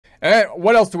And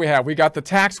what else do we have? We got the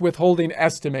tax withholding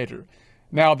estimator.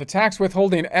 Now, the tax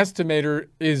withholding estimator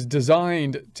is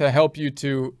designed to help you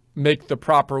to make the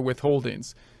proper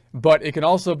withholdings, but it can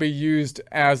also be used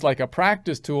as like a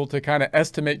practice tool to kind of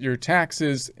estimate your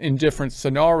taxes in different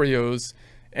scenarios.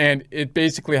 And it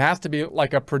basically has to be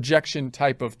like a projection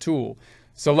type of tool.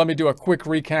 So let me do a quick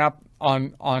recap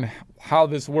on how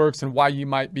this works and why you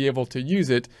might be able to use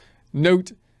it.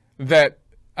 Note that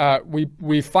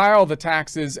we file the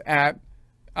taxes at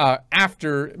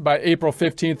by April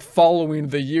 15th following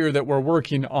the year that we're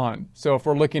working on. So if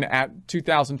we're looking at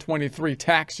 2023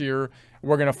 tax year,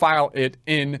 we're going to file it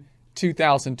in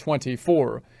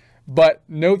 2024. But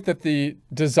note that the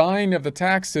design of the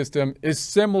tax system is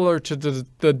similar to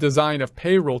the design of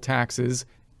payroll taxes,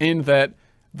 in that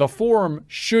the form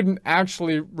shouldn't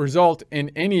actually result in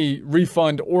any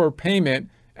refund or payment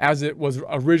as it was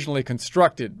originally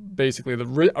constructed. Basically,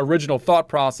 the original thought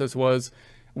process was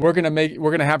we're going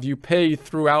to have you pay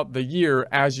throughout the year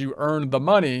as you earn the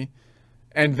money,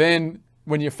 and then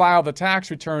when you file the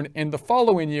tax return in the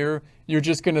following year, you're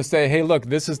just going to say, hey, look,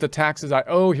 this is the taxes I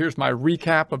owe. Here's my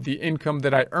recap of the income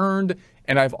that I earned,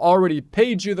 and I've already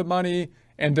paid you the money,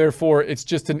 and therefore it's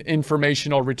just an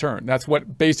informational return. That's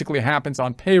what basically happens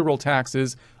on payroll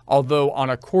taxes, although on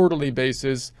a quarterly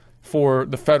basis for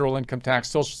the federal income tax,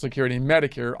 Social Security, and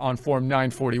Medicare on Form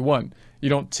 941. You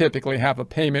don't typically have a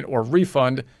payment or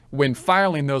refund when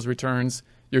filing those returns.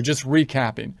 You're just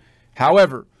recapping.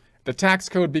 However, the tax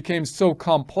code became so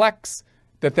complex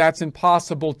that that's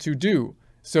impossible to do.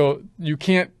 So you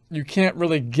can't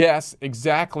really guess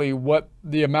exactly what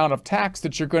the amount of tax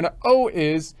that you're going to owe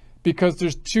is, because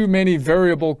there's too many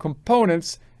variable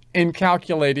components in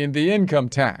calculating the income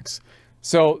tax.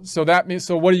 So that means,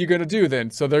 so what are you going to do then?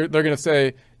 So they're going to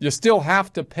say you still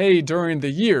have to pay during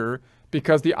the year,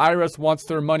 because the IRS wants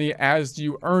their money as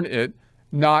you earn it,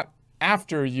 not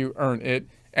after you earn it.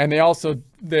 And they also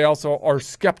are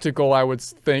skeptical, I would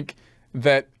think,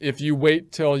 that if you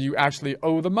wait till you actually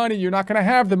owe the money, you're not going to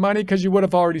have the money because you would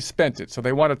have already spent it. So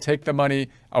they want to take the money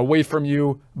away from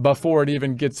you before it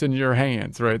even gets in your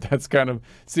hands, right? That's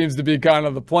seems to be kind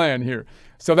of the plan here.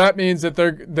 So that means that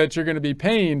you're going to be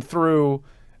paying through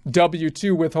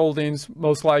W-2 withholdings,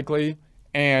 most likely,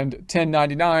 and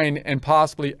 1099 and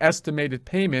possibly estimated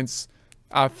payments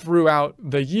throughout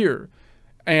the year.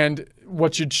 And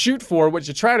what you'd shoot for, what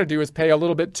you try to do, is pay a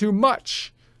little bit too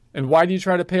much. And why do you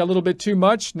try to pay a little bit too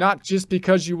much? Not just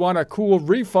because you want a cool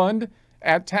refund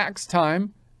at tax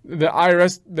time. The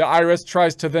IRS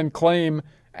tries to then claim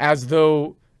as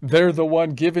though they're the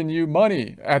one giving you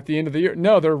money at the end of the year.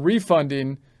 No, they're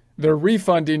refunding your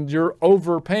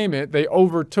overpayment. They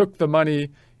overtook the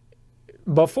money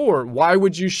before. Why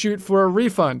would you shoot for a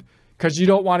refund? Because you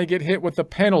don't want to get hit with the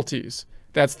penalties.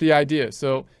 That's the idea.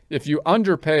 So if you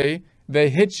underpay, they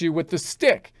hit you with the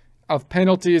stick of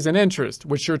penalties and interest,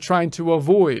 which you're trying to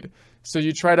avoid. So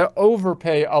you try to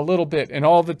overpay a little bit. And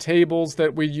all the tables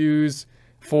that we use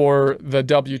for the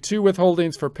W-2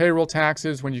 withholdings for payroll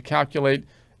taxes, when you calculate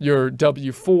your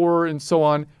W-4 and so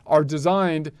on, are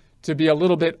designed to be a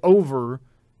little bit over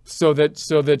so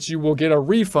that you will get a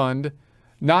refund,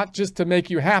 not just to make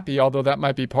you happy, although that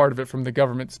might be part of it from the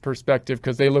government's perspective,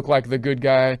 because they look like the good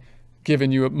guy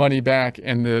giving you money back,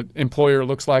 and the employer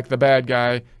looks like the bad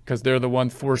guy because they're the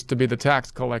one forced to be the tax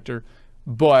collector.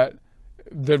 But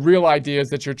the real idea is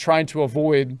that you're trying to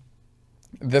avoid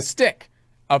the stick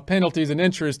of penalties and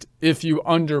interest if you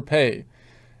underpay.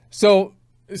 So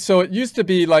it used to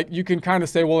be like you can kind of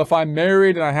say, well, if I'm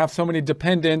married and I have so many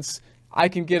dependents, I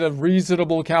can get a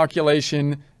reasonable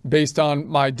calculation based on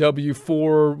my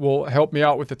W-4 will help me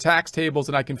out with the tax tables,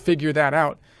 and I can figure that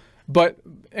out. But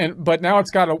now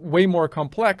it's got a way more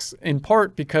complex, in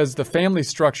part because the family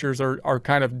structures are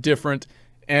kind of different,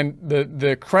 and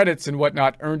the credits and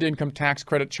whatnot, earned income tax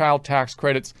credit, child tax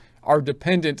credits, are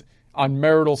dependent on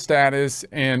marital status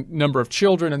and number of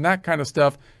children and that kind of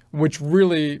stuff, which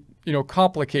really,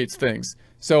 complicates things.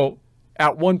 So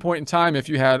at one point in time, if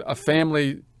you had a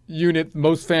family unit,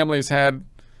 most families had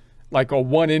like a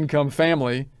one-income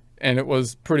family, and it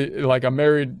was pretty like a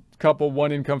married couple,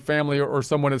 one-income family, or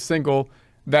someone is single.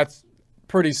 That's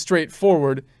pretty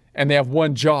straightforward, and they have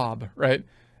one job, right?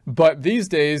 But these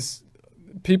days,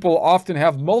 people often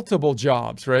have multiple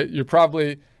jobs, right? You're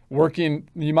probably working,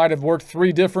 you might have worked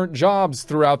 3 different jobs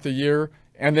throughout the year,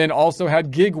 and then also had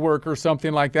gig work or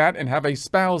something like that, and have a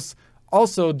spouse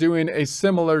also doing a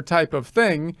similar type of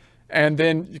thing. And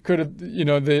then you could have,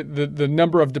 the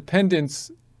number of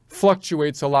dependents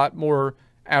fluctuates a lot more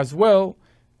as well.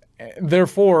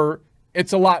 Therefore,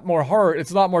 it's a lot more hard.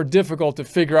 It's a lot more difficult to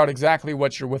figure out exactly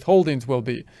what your withholdings will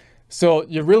be. So what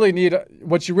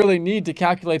you really need to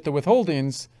calculate the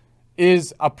withholdings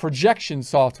is a projection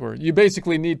software. You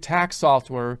basically need tax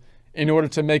software in order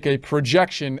to make a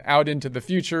projection out into the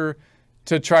future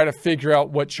to try to figure out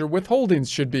what your withholdings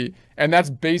should be. And that's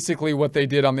basically what they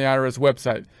did on the IRS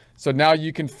website. So now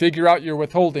you can figure out your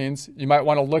withholdings. You might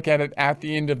want to look at it at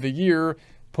the end of the year,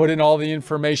 put in all the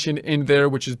information in there,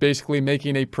 which is basically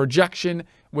making a projection,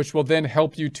 which will then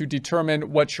help you to determine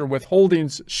what your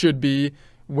withholdings should be,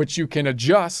 which you can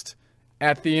adjust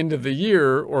at the end of the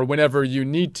year or whenever you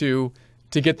need to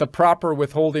get the proper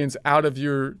withholdings out of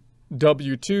your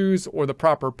W-2s or the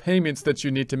proper payments that you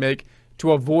need to make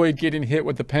to avoid getting hit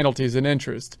with the penalties and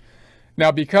interest.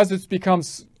 Now, because it's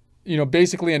becomes,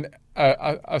 basically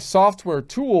a software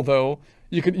tool, though,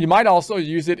 you might also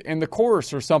use it in the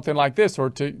course or something like this, or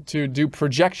to do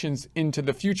projections into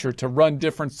the future, to run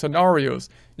different scenarios.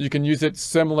 You can use it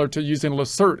similar to using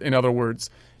LaCert, in other words.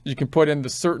 You can put in the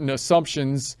certain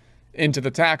assumptions into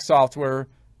the tax software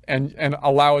and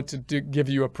allow it to give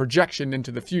you a projection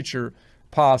into the future,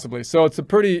 possibly. So it's a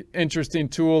pretty interesting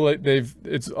tool.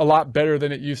 It's a lot better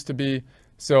than it used to be.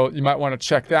 So you might want to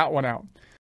check that one out.